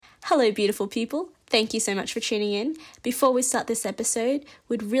Hello, beautiful people. Thank you so much for tuning in. Before we start this episode,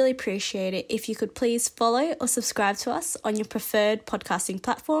 we'd really appreciate it if you could please follow or subscribe to us on your preferred podcasting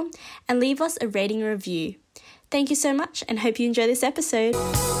platform and leave us a rating or review. Thank you so much and hope you enjoy this episode.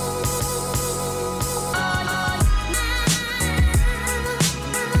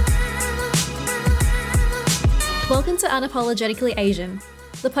 Welcome to Unapologetically Asian,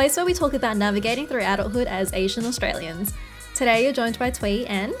 the place where we talk about navigating through adulthood as Asian Australians. Today you're joined by Twee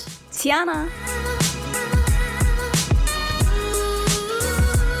and Tiana.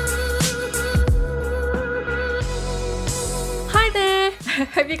 Hi there!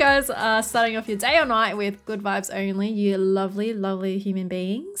 Hope you guys are starting off your day or night with good vibes only, you lovely, lovely human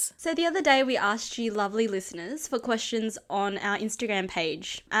beings. So the other day we asked you lovely listeners for questions on our Instagram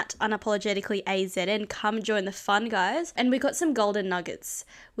page at unapologeticallyazn. Come join the fun, guys. And we got some golden nuggets.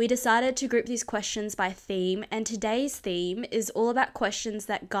 We decided to group these questions by theme, and today's theme is all about questions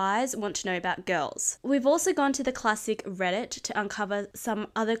that guys want to know about girls. We've also gone to the classic Reddit to uncover some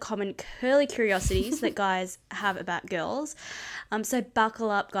other common curly curiosities that guys have about girls. So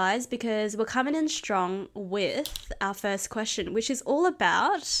buckle up, guys, because we're coming in strong with our first question, which is all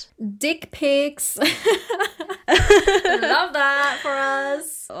about dick pics. Love that for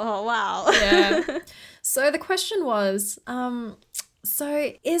us. Oh, wow. Yeah. So the question was,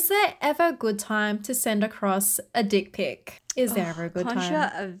 so is there ever a good time to send across a dick pic? Is there ever a good time?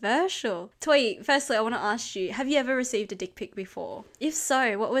 Controversial. Twee, firstly, I want to ask you, have you ever received a dick pic before? If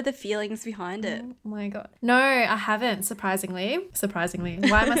so, what were the feelings behind it? Oh my God. No, I haven't, surprisingly.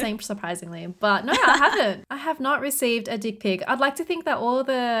 Why am I saying surprisingly? But no, I haven't. I have not received a dick pic. I'd like to think that all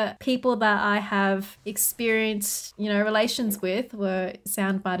the people that I have experienced, relations with were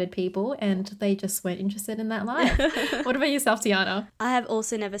sound-minded people and they just weren't interested in that life. What about yourself, Tiana? I have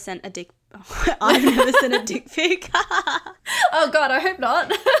also never sent a dick I've never sent a dick pic. Oh God, I hope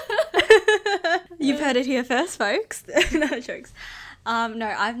not. You've heard it here first, folks. No jokes.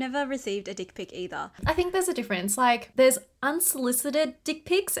 No, I've never received a dick pic either. I think there's a difference. Like, there's unsolicited dick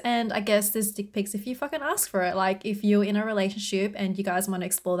pics, and I guess there's dick pics if you fucking ask for it. Like, if you're in a relationship and you guys want to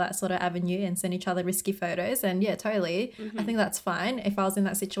explore that sort of avenue and send each other risky photos, and yeah, totally. Mm-hmm. I think that's fine. If I was in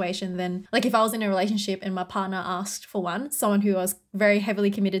that situation, then, like, if I was in a relationship and my partner asked for one, someone who I was very heavily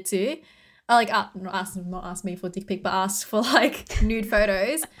committed to, not ask me for dick pic, but ask for, like, nude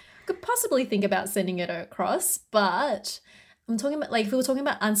photos, could possibly think about sending it across, but I'm talking about, like, if we were talking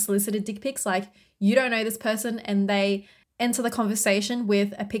about unsolicited dick pics, like, you don't know this person and they enter the conversation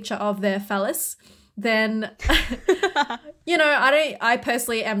with a picture of their phallus, then, I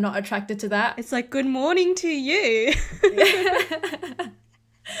personally am not attracted to that. It's like, good morning to you.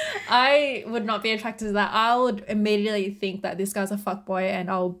 I would not be attracted to that. I would immediately think that this guy's a fuckboy and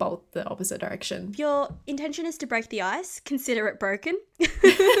I'll bolt the opposite direction. If your intention is to break the ice, consider it broken.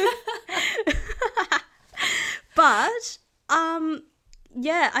 But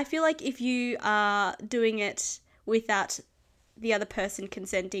yeah, I feel like if you are doing it without the other person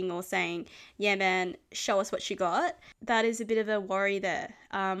consenting or saying, yeah, man, show us what you got, that is a bit of a worry there.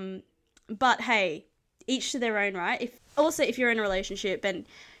 But hey, each to their own, right? If you're in a relationship and,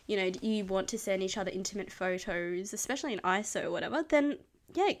 you want to send each other intimate photos, especially in ISO or whatever, then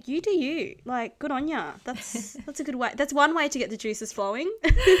yeah, you do you. Like, good on ya. That's a good way. That's one way to get the juices flowing.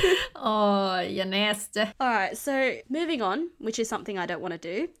 Oh, you're nasty. All right, so moving on, which is something I don't want to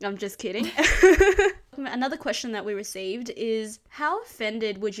do. I'm just kidding. Another question that we received is, how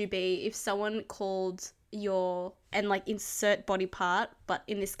offended would you be if someone called insert body part, but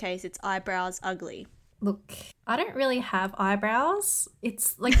in this case it's eyebrows, ugly? Look, I don't really have eyebrows.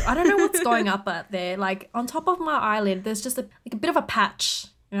 It's like, I don't know what's going up up there. Like, on top of my eyelid, there's just a bit of a patch.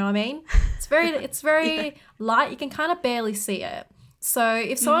 You know what I mean? It's very yeah. Light. You can kind of barely see it. So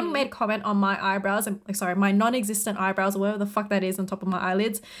if someone made a comment on my eyebrows, my non-existent eyebrows or whatever the fuck that is on top of my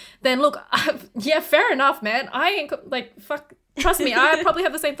eyelids, then look, yeah, fair enough, man. I ain't fuck. Trust me, I probably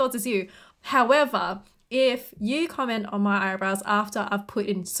have the same thoughts as you. However, if you comment on my eyebrows after I've put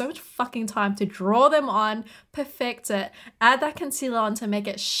in so much fucking time to draw them on, perfect it, add that concealer on to make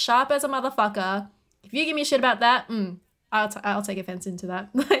it sharp as a motherfucker, if you give me shit about that, I'll take offense into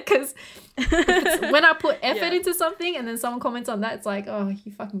that. Because when I put effort into something and then someone comments on that, it's like, oh, are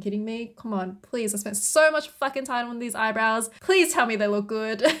you fucking kidding me? Come on, please. I spent so much fucking time on these eyebrows. Please tell me they look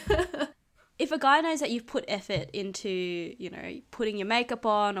good. If a guy knows that you've put effort into, putting your makeup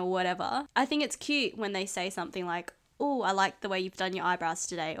on or whatever, I think it's cute when they say something like, oh, I like the way you've done your eyebrows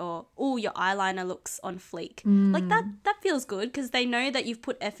today, or, oh, your eyeliner looks on fleek. Like, that feels good because they know that you've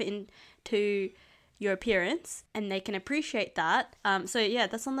put effort into your appearance and they can appreciate that. So yeah,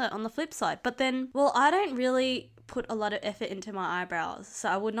 that's on the flip side. But then, well, I don't really put a lot of effort into my eyebrows, so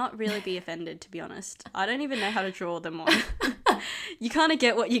I would not really be offended, to be honest. I don't even know how to draw them on. You kind of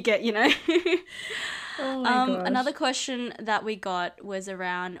get what you get, you know? Oh my gosh. Another question that we got was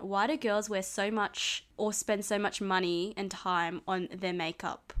around, why do girls wear so much or spend so much money and time on their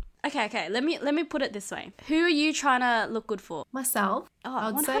makeup? Okay. Let me put it this way. Who are you trying to look good for? Myself. Oh,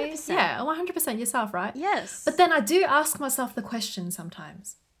 I would 100%. say, yeah, 100% yourself, right? Yes. But then I do ask myself the question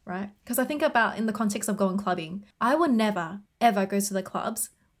sometimes, right? Because I think about in the context of going clubbing, I would never, ever go to the clubs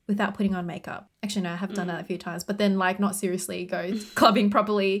without putting on makeup. Actually, no, I have done that a few times, but then like not seriously go clubbing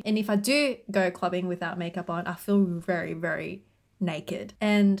properly. And if I do go clubbing without makeup on, I feel very, very naked.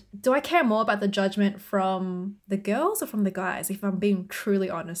 And do I care more about the judgment from the girls or from the guys, if I'm being truly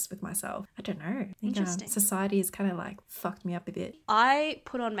honest with myself? I don't know. I think, Interesting. society has kind of like fucked me up a bit. I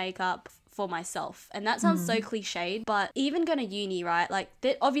put on makeup for myself, and that sounds so cliched, but even going to uni, right, like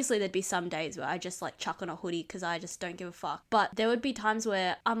obviously there'd be some days where I just like chuck on a hoodie because I just don't give a fuck, but there would be times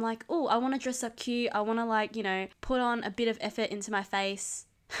where I'm like, oh, I want to dress up cute, I want to like, you know, put on a bit of effort into my face.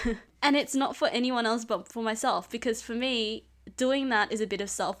 And it's not for anyone else but for myself, because for me, doing that is a bit of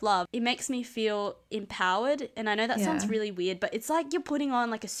self-love. It makes me feel empowered, and I know that sounds really weird, but it's like you're putting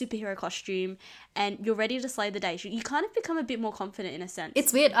on like a superhero costume and you're ready to slay the day. You kind of become a bit more confident in a sense.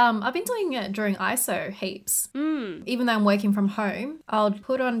 It's weird. I've been doing it during ISO heaps. Even though I'm working from home, I'll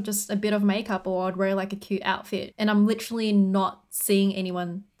put on just a bit of makeup or I'd wear like a cute outfit, and I'm literally not seeing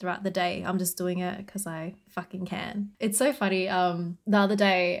anyone throughout the day. I'm just doing it because I fucking can. It's so funny. The other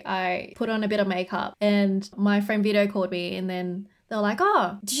day I put on a bit of makeup and my friend video called me, and then they were like,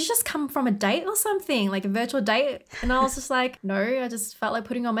 oh, did you just come from a date or something? Like a virtual date? And I was just like, no, I just felt like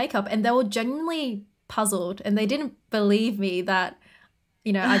putting on makeup. And they were genuinely puzzled, and they didn't believe me that,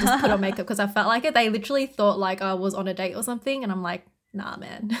 you know, I just put on makeup because I felt like it. They literally thought like I was on a date or something. And I'm like, nah,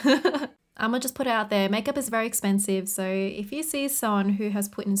 man. I'm gonna just put it out there. Makeup is very expensive. So if you see someone who has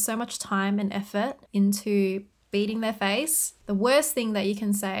put in so much time and effort into beating their face, the worst thing that you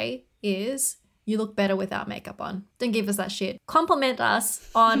can say is, you look better without makeup on. Don't give us that shit. Compliment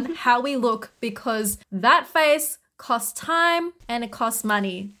us on how we look, because that face costs time and it costs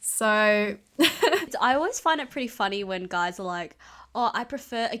money. So I always find it pretty funny when guys are like, oh, I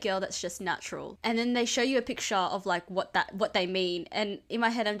prefer a girl that's just natural. And then they show you a picture of like what they mean. And in my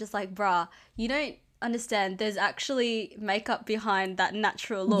head, I'm just like, bruh, you don't understand. There's actually makeup behind that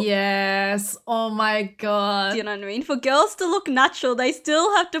natural look. yes. Oh my God. Do you know what I mean? For girls to look natural, they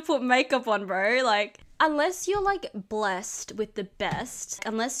still have to put makeup on, bro. Like, unless you're like blessed with the best,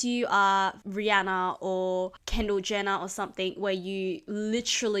 unless you are Rihanna or Kendall Jenner or something where you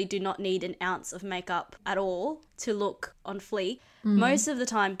literally do not need an ounce of makeup at all to look on fleek, most of the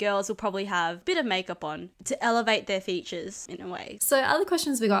time girls will probably have a bit of makeup on to elevate their features in a way. So other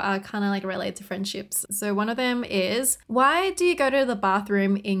questions we got are kind of like related to friendships. So one of them is, why do you go to the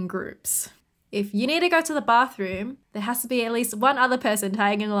bathroom in groups? If you need to go to the bathroom, there has to be at least one other person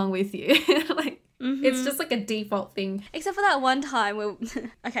tagging along with you. Like, it's just like a default thing. Except for that one time where...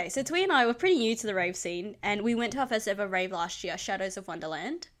 Okay, so Twee and I were pretty new to the rave scene, and we went to our first ever rave last year, Shadows of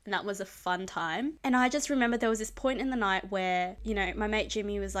Wonderland, and that was a fun time. And I just remember there was this point in the night where, you know, my mate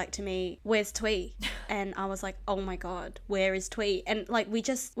Jimmy was like to me, where's Twee? And I was like, oh my God, where is Twee? And like,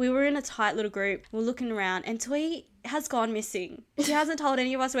 we were in a tight little group, we were looking around, and Twee has gone missing. She hasn't told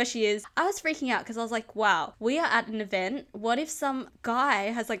any of us where she is. I was freaking out because I was like, wow, we are at an event. What if some guy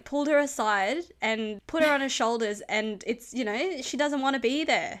has like pulled her aside and put her on his shoulders, and it's, you know, she doesn't want to be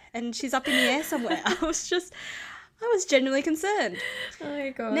there and she's up in the air somewhere. I was genuinely concerned. Oh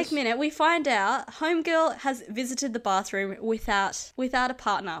my gosh. Next minute, we find out homegirl has visited the bathroom without a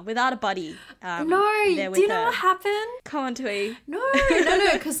partner, without a buddy. No, there do you with know her. what happened? Come on, Twee. No,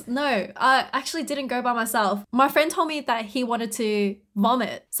 because I actually didn't go by myself. My friend told me that he wanted to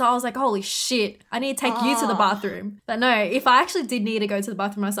vomit. So I was like, holy shit, I need to take you to the bathroom. But no, if I actually did need to go to the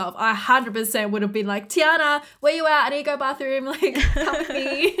bathroom myself, I 100% would have been like, Tiana, where you at? I need to go bathroom. Like, come with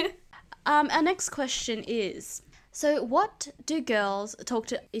me. Our next question is, so what do girls talk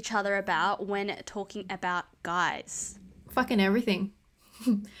to each other about when talking about guys? Fucking everything.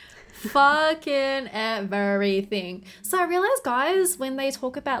 Fucking everything. So I realize guys, when they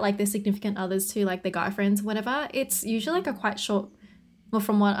talk about like their significant others to like their guy friends, whatever, it's usually like a quite short, well,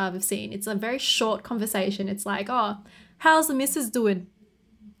 from what I've seen, it's a very short conversation. It's like, oh, how's the missus doing?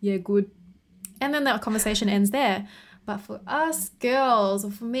 Yeah, good. And then that conversation ends there. But for us girls, or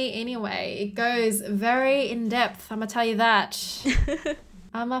for me anyway, it goes very in depth. I'm gonna tell you that.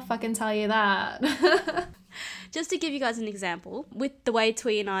 I'm gonna fucking tell you that. Just to give you guys an example, with the way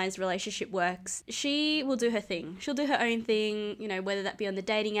Twee and I's relationship works, she will do her thing. She'll do her own thing, you know, whether that be on the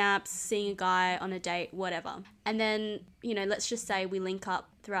dating apps, seeing a guy on a date, whatever. And then, you know, let's just say we link up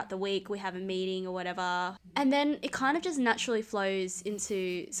throughout the week, we have a meeting or whatever. And then it kind of just naturally flows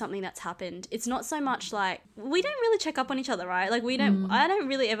into something that's happened. It's not so much like, we don't really check up on each other, right? Like I don't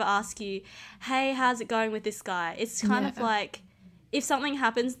really ever ask you, hey, how's it going with this guy? It's kind of like, if something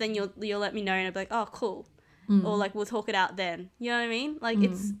happens, then you'll let me know and I'll be like, oh, cool. Or like, we'll talk it out then. You know what I mean? Like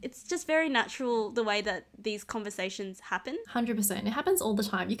it's just very natural the way that these conversations happen. 100%. It happens all the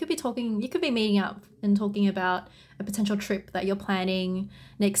time. You could be meeting up and talking about a potential trip that you're planning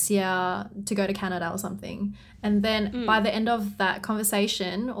next year to go to Canada or something. And then by the end of that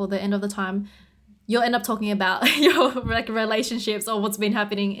conversation or the end of the time, you'll end up talking about your like relationships or what's been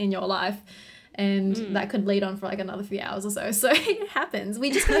happening in your life. And that could lead on for like another few hours or so. So it happens.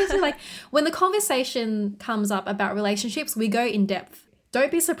 We just go to like, when the conversation comes up about relationships, we go in depth. Don't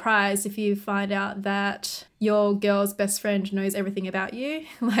be surprised if you find out that your girl's best friend knows everything about you.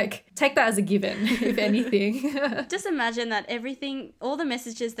 Like, take that as a given, if anything. Just imagine that everything, all the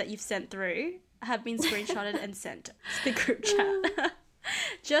messages that you've sent through have been screenshotted and sent to the group chat.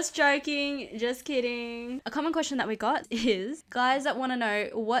 Just joking, just kidding. A common question that we got is guys that want to know,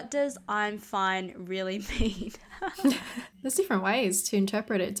 what does I'm fine really mean? There's different ways to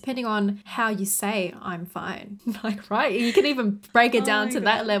interpret it depending on how you say I'm fine. Like, right? You can even break it down to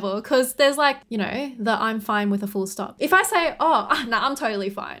that level, because there's like, you know, the I'm fine with a full stop. If I say, oh, no, I'm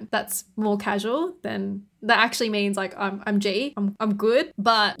totally fine, that's more casual than that actually means like I'm good.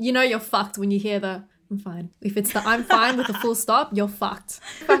 But you know you're fucked when you hear the I'm fine. If it's the I'm fine with a full stop, you're fucked.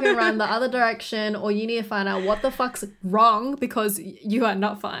 Fucking run the other direction, or you need to find out what the fuck's wrong because you are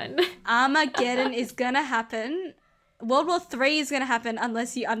not fine. Armageddon is gonna happen. World War III is gonna happen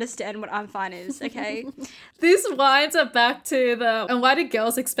unless you understand what I'm fine is, okay? This winds up back to and why do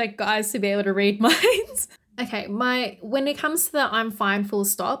girls expect guys to be able to read minds? Okay, when it comes to the I'm fine full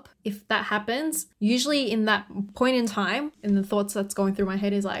stop, if that happens, usually in that point in time, in the thoughts that's going through my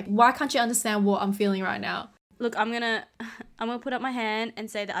head is like, why can't you understand what I'm feeling right now? Look, I'm gonna put up my hand and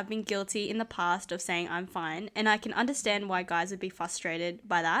say that I've been guilty in the past of saying I'm fine, and I can understand why guys would be frustrated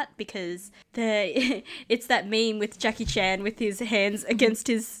by that, because it's that meme with Jackie Chan with his hands against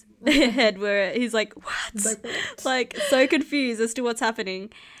his head where he's like, what? Like so confused as to what's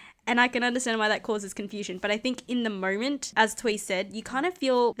happening. And I can understand why that causes confusion. But I think in the moment, as Twee said, you kind of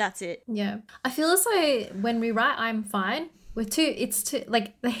feel that's it. Yeah. I feel as though when we write I'm fine, it's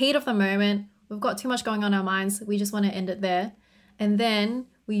like the heat of the moment. We've got too much going on in our minds. We just want to end it there. And then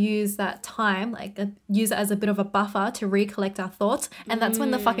we use that time, use it as a bit of a buffer to recollect our thoughts. And that's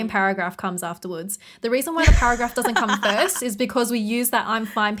when the fucking paragraph comes afterwards. The reason why the paragraph doesn't come first is because we use that I'm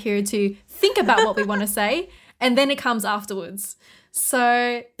fine period to think about what we want to say. And then it comes afterwards.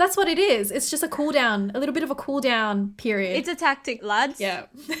 So that's what it is. It's just a cool down, a little bit of a cool down period. It's a tactic, lads. Yeah.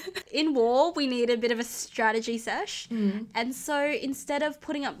 In war, we need a bit of a strategy sesh. And so instead of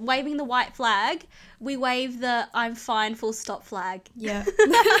waving the white flag, we wave the I'm fine full stop flag. Yeah.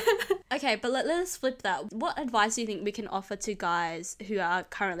 Okay, but let us flip that. What advice do you think we can offer to guys who are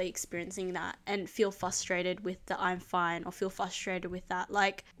currently experiencing that and feel frustrated with the I'm fine or feel frustrated with that?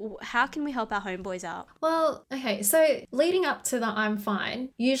 Like, how can we help our homeboys out? Well, okay, so leading up to the I'm fine,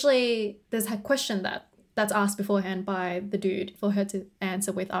 usually there's a question that's asked beforehand by the dude for her to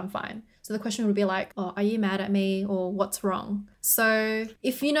answer with I'm fine. So the question would be like, oh, are you mad at me, or what's wrong? So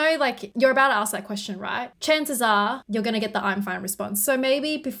if you know, like, you're about to ask that question, right? Chances are you're going to get the I'm fine response. So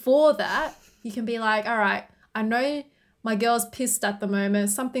maybe before that, you can be like, all right, I know my girl's pissed at the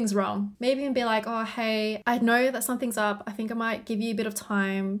moment. Something's wrong. Maybe you can be like, oh, hey, I know that something's up. I think I might give you a bit of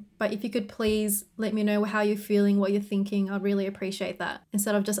time, but if you could please let me know how you're feeling, what you're thinking, I'd really appreciate that.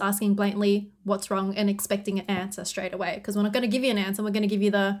 Instead of just asking blatantly what's wrong and expecting an answer straight away. Because we're not going to give you an answer. We're going to give you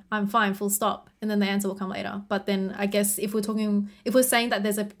the I'm fine, full stop. And then the answer will come later. But then I guess if we're saying that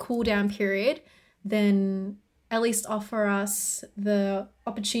there's a cool down period, then at least offer us the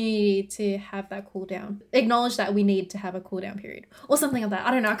opportunity to have that cool down. Acknowledge that we need to have a cool down period or something like that.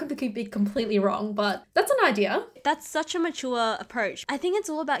 I don't know. I could be completely wrong, but that's an idea. That's such a mature approach. I think it's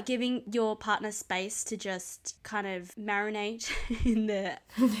all about giving your partner space to just kind of marinate in their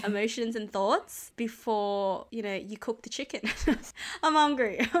emotions and thoughts before, you cook the chicken. I'm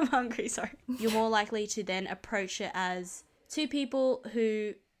hungry, sorry. You're more likely to then approach it as two people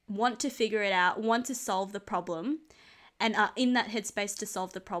who want to figure it out, want to solve the problem, and are in that headspace to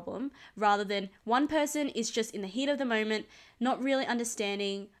solve the problem, rather than one person is just in the heat of the moment, not really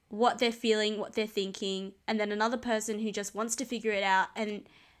understanding what they're feeling, what they're thinking, and then another person who just wants to figure it out and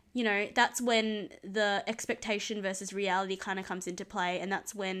you know, that's when the expectation versus reality kind of comes into play, and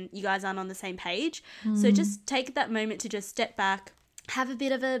that's when you guys aren't on the same page. So just take that moment to just step back, have a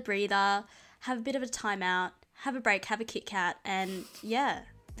bit of a breather, have a bit of a timeout, have a break, have a Kit Kat, and yeah.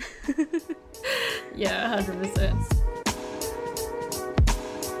 Yeah, 100%.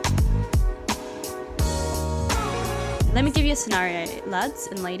 Let me give you a scenario, lads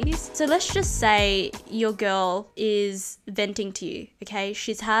and ladies. So let's just say your girl is venting to you, okay?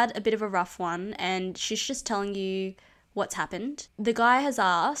 She's had a bit of a rough one and she's just telling you what's happened. The guy has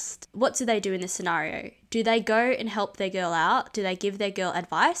asked, what do they do in this scenario? Do they go and help their girl out? Do they give their girl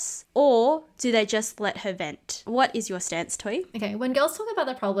advice? Or do they just let her vent? What is your stance, Toy? Okay, when girls talk about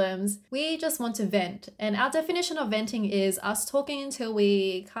their problems, we just want to vent. And our definition of venting is us talking until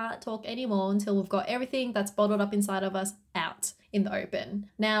we can't talk anymore, until we've got everything that's bottled up inside of us out in the open.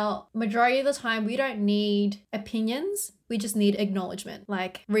 Now, majority of the time, we don't need opinions. We just need acknowledgement,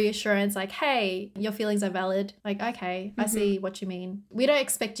 like reassurance, like, hey, your feelings are valid. Like, okay, I see what you mean. We don't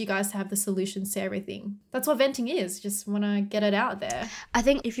expect you guys to have the solutions to everything. That's what venting is. Just want to get it out there. I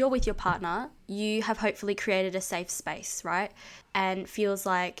think if you're with your partner, you have hopefully created a safe space, right? And feels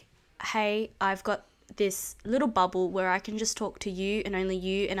like, hey, I've got this little bubble where I can just talk to you and only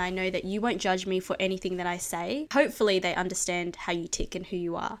you, and I know that you won't judge me for anything that I say. Hopefully they understand how you tick and who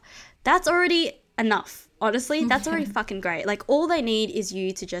you are. That's already enough. Honestly, that's already fucking great. Like, all they need is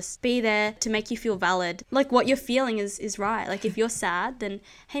you to just be there to make you feel valid. Like, what you're feeling is right. Like, if you're sad, then,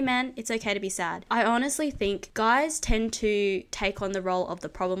 hey man, it's okay to be sad. I honestly think guys tend to take on the role of the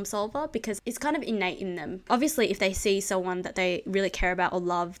problem solver because it's kind of innate in them. Obviously, if they see someone that they really care about or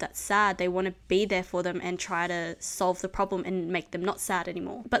love that's sad, they want to be there for them and try to solve the problem and make them not sad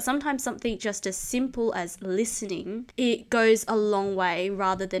anymore. But sometimes something just as simple as listening, it goes a long way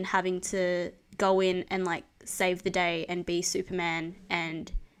rather than having to go in and like save the day and be Superman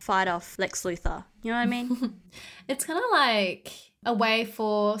and fight off Lex Luthor. You know what I mean? It's kind of like a way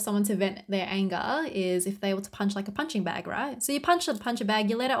for someone to vent their anger is if they were to punch like a punching bag, right? So you punch a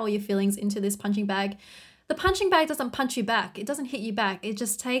bag, you let out all your feelings into this punching bag. The punching bag doesn't punch you back. It doesn't hit you back. It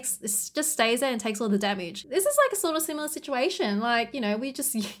just stays there and takes all the damage. This is like a sort of similar situation. Like, you know, we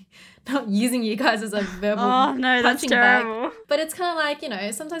just not using you guys as a verbal punching bag. But it's kind of like, you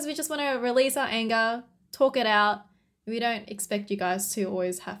know, sometimes we just want to release our anger, talk it out. We don't expect you guys to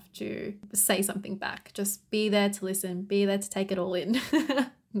always have to say something back. Just be there to listen. Be there to take it all in.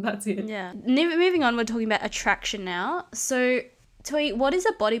 That's it. Yeah. Moving on, we're talking about attraction now. So, Toi, what is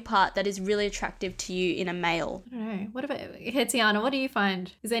a body part that is really attractive to you in a male? I don't know. What about, hey, Tiana, what do you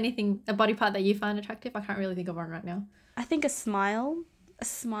find? Is there anything, a body part that you find attractive? I can't really think of one right now. I think a smile. A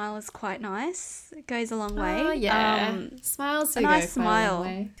smile is quite nice. It goes a long way. Oh, yeah. Smiles do a nice smile. A long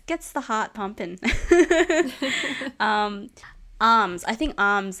way. Gets the heart pumping. Arms. I think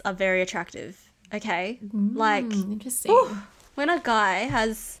arms are very attractive. Okay? Interesting. Ooh, when a guy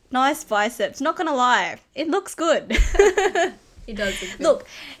has nice biceps, not gonna lie, it looks good. It does look good. Look,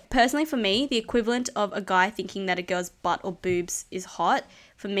 personally for me, the equivalent of a guy thinking that a girl's butt or boobs is hot,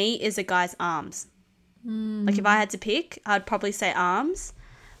 for me, is a guy's arms. Like, if I had to pick, I'd probably say arms,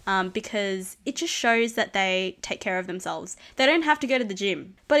 because it just shows that they take care of themselves. They don't have to go to the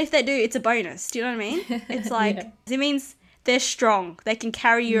gym. But if they do, it's a bonus. Do you know what I mean? It's like, It means they're strong. They can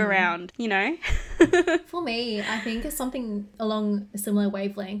carry you around, you know? For me, I think something along a similar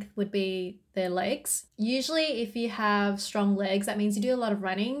wavelength would be their legs. Usually if you have strong legs, that means you do a lot of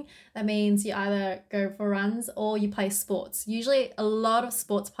running. That means you either go for runs or you play sports. Usually a lot of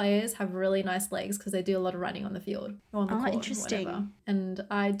sports players have really nice legs because they do a lot of running on the field or on the court. Interesting. Or whatever. And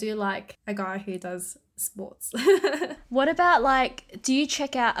I do like a guy who does sports. What about, like, do you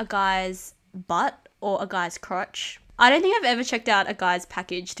check out a guy's butt or a guy's crotch? I don't think I've ever checked out a guy's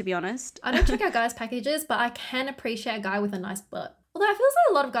package, to be honest. I don't check out guys' packages, but I can appreciate a guy with a nice butt. Although I feel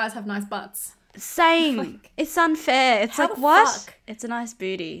like a lot of guys have nice butts. Same. Like, it's unfair. It's like, what? Fuck? It's a nice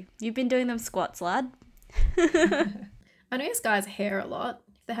booty. You've been doing them squats, lad. I notice guys' hair a lot.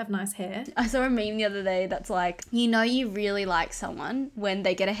 If they have nice hair. I saw a meme the other day that's like, you know you really like someone when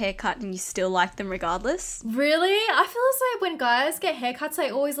they get a haircut and you still like them regardless. Really? I feel as though when guys get haircuts,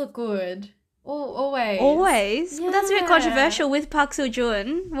 they always look good. Always. Yeah. But that's a bit controversial with Park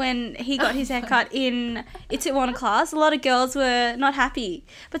Seo-joon when he got his haircut in Itaewon Class. A lot of girls were not happy.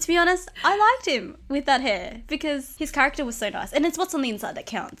 But to be honest, I liked him with that hair because his character was so nice. And it's what's on the inside that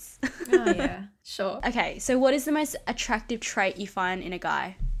counts. Oh, yeah. Sure. Okay, so what is the most attractive trait you find in a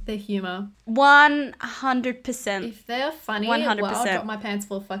guy? Their humour. 100%. If they're funny, 100%. well, I'll drop my pants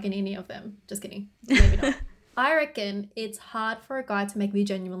for fucking any of them. Just kidding. Maybe not. I reckon it's hard for a guy to make me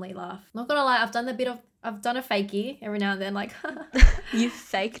genuinely laugh. Not gonna lie, I've done a bit of I've done a fakie every now and then, like, You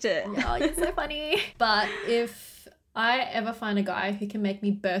faked it. oh, you're so funny. But if I ever find a guy who can make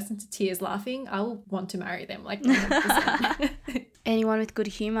me burst into tears laughing, I will want to marry them, like 100%. Anyone with good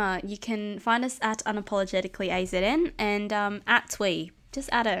humour, you can find us at unapologeticallyazn and at Twee. Just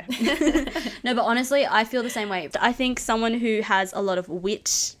add her. No, but honestly, I feel the same way. I think someone who has a lot of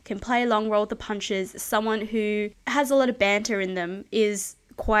wit, can play along, roll with the punches, someone who has a lot of banter in them is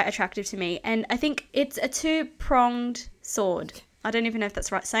quite attractive to me. And I think it's a two-pronged sword. I don't even know if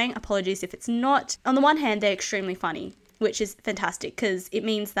that's right saying. Apologies if it's not. On the one hand, they're extremely funny, which is fantastic because it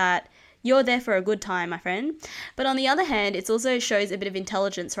means that you're there for a good time, my friend. But on the other hand, it also shows a bit of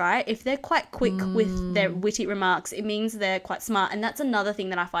intelligence, right? If they're quite quick with their witty remarks, it means they're quite smart. And that's another thing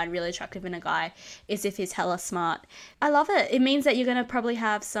that I find really attractive in a guy is if he's hella smart. I love it. It means that you're going to probably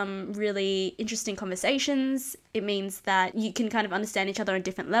have some really interesting conversations. It means that you can kind of understand each other on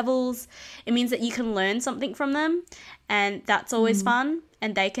different levels. It means that you can learn something from them. And that's always fun.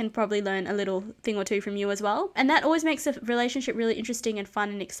 And they can probably learn a little thing or two from you as well. And that always makes a relationship really interesting and fun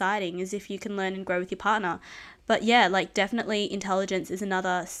and exciting, as if you can learn and grow with your partner. But yeah, like definitely intelligence is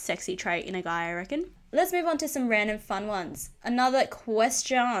another sexy trait in a guy, I reckon. Let's move on to some random fun ones. Another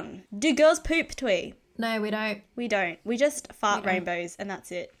question. Do girls poop, Twee? No, we don't. We don't. We just fart rainbows and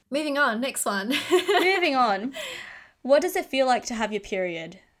that's it. Moving on, next one. Moving on. What does it feel like to have your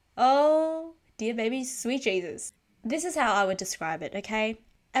period? Oh, dear baby, sweet Jesus. This is how I would describe it, okay?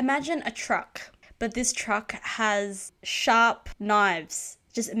 Imagine a truck, but this truck has sharp knives,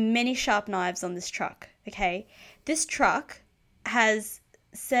 just many sharp knives on this truck, okay? This truck has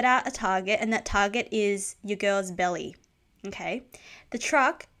set out a target, and that target is your girl's belly, okay? The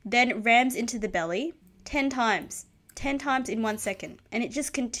truck then rams into the belly 10 times in 1 second, and it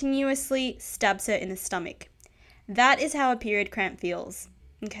just continuously stabs her in the stomach. That is how a period cramp feels,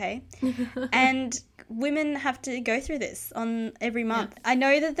 okay? And women have to go through this on every month. Yeah. I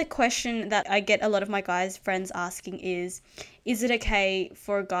know that the question that I get a lot of my guys friends asking is it okay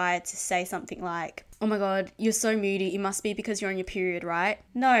for a guy to say something like, oh my God, you're so moody, it must be because you're on your period, right?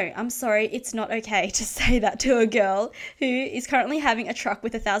 No, I'm sorry, it's not okay to say that to a girl who is currently having a truck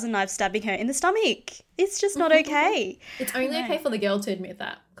with 1,000 knives stabbing her in the stomach. It's just not okay. It's only okay for the girl to admit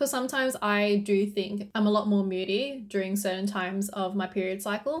that. Because sometimes I do think I'm a lot more moody during certain times of my period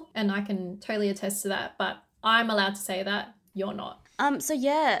cycle, and I can totally attest to that, but I'm allowed to say that, you're not. So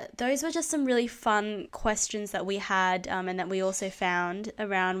yeah, those were just some really fun questions that we had and that we also found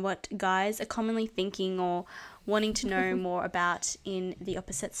around what guys are commonly thinking or wanting to know more about in the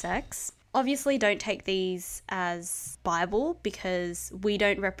opposite sex. Obviously, don't take these as Bible because we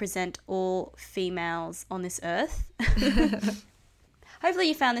don't represent all females on this earth. Hopefully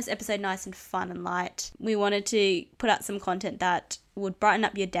you found this episode nice and fun and light. We wanted to put out some content that would brighten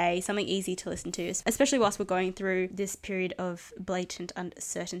up your day, something easy to listen to, especially whilst we're going through this period of blatant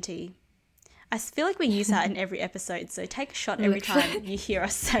uncertainty. I feel like we use that in every episode, so take a shot every time you hear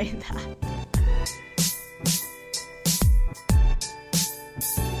us say that.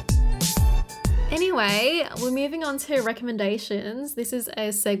 Anyway, we're moving on to recommendations. This is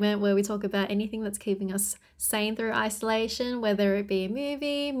a segment where we talk about anything that's keeping us sane through isolation, whether it be a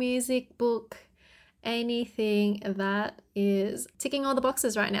movie, music, book, anything that is ticking all the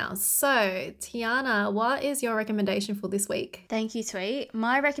boxes right now. So, Tiana, what is your recommendation for this week? Thank you, Twee.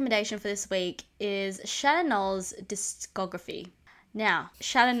 My recommendation for this week is Shannon Knoll's discography. Now,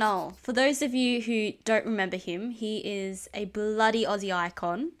 Shannon Knoll, for those of you who don't remember him, he is a bloody Aussie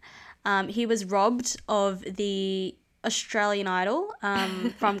icon. He was robbed of the Australian Idol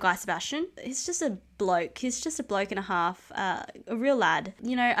from Guy Sebastian. He's just a bloke. He's just a bloke and a half, a real lad.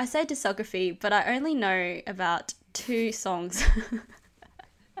 You know, I say discography, but I only know about 2 songs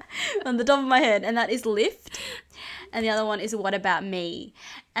on the top of my head, and that is Lift, and the other one is What About Me.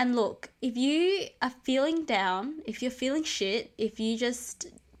 And look, if you are feeling down, if you're feeling shit, if you just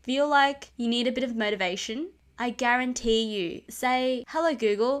feel like you need a bit of motivation, I guarantee you, say, hello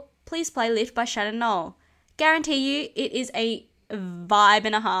Google, please play Lift by Shannon Knoll. Guarantee you it is a vibe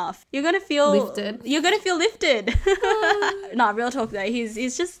and a half. You're going to feel lifted. You're going to feel lifted. No, real talk though.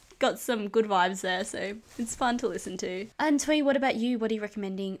 He's just got some good vibes there, so it's fun to listen to. And Twee, what about you? What are you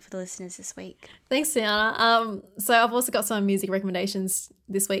recommending for the listeners this week? Thanks, Tiana. So I've also got some music recommendations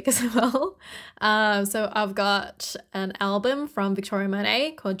this week as well. So I've got an album from Victoria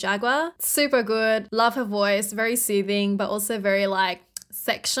Monet called Jaguar. Super good. Love her voice. Very soothing, but also very like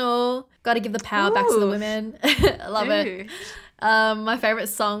sexual. Got to give the power back to the women. I love it. My favorite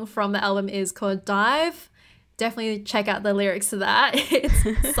song from the album is called Dive. Definitely check out the lyrics to that.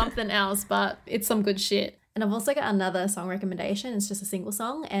 It's something else, but it's some good shit. And I've also got another song recommendation. It's just a single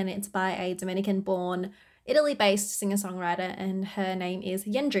song, and it's by a Dominican-born, Italy-based singer-songwriter, and her name is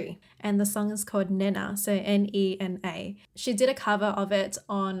Yendri. And the song is called Nena, so Nena. She did a cover of it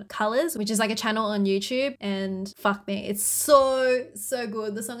on Colors, which is like a channel on YouTube, and fuck me, it's so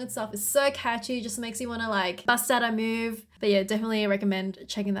good. The song itself is so catchy, just makes you want to like bust out a move. But yeah, definitely recommend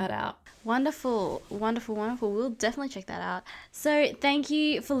checking that out. Wonderful. We'll definitely check that out. So thank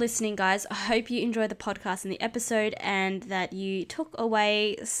you for listening, guys. I hope you enjoyed the podcast and the episode, and that you took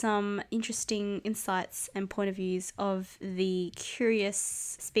away some interesting insights and point of views of the curious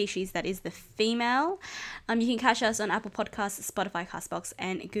species that is the female. You can catch us on Apple Podcasts, Spotify, Castbox,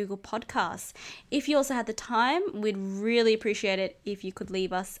 and Google Podcasts. If you also had the time, we'd really appreciate it if you could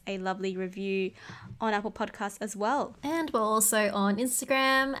leave us a lovely review on Apple Podcasts as well. And we're also on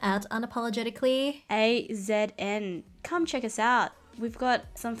Instagram at Unapologetically AZN. Come check us out. We've got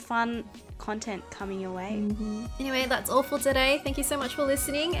some fun content coming your way. Anyway, that's all for today. Thank you so much for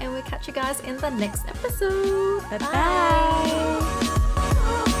listening, and we'll catch you guys in the next episode. Bye.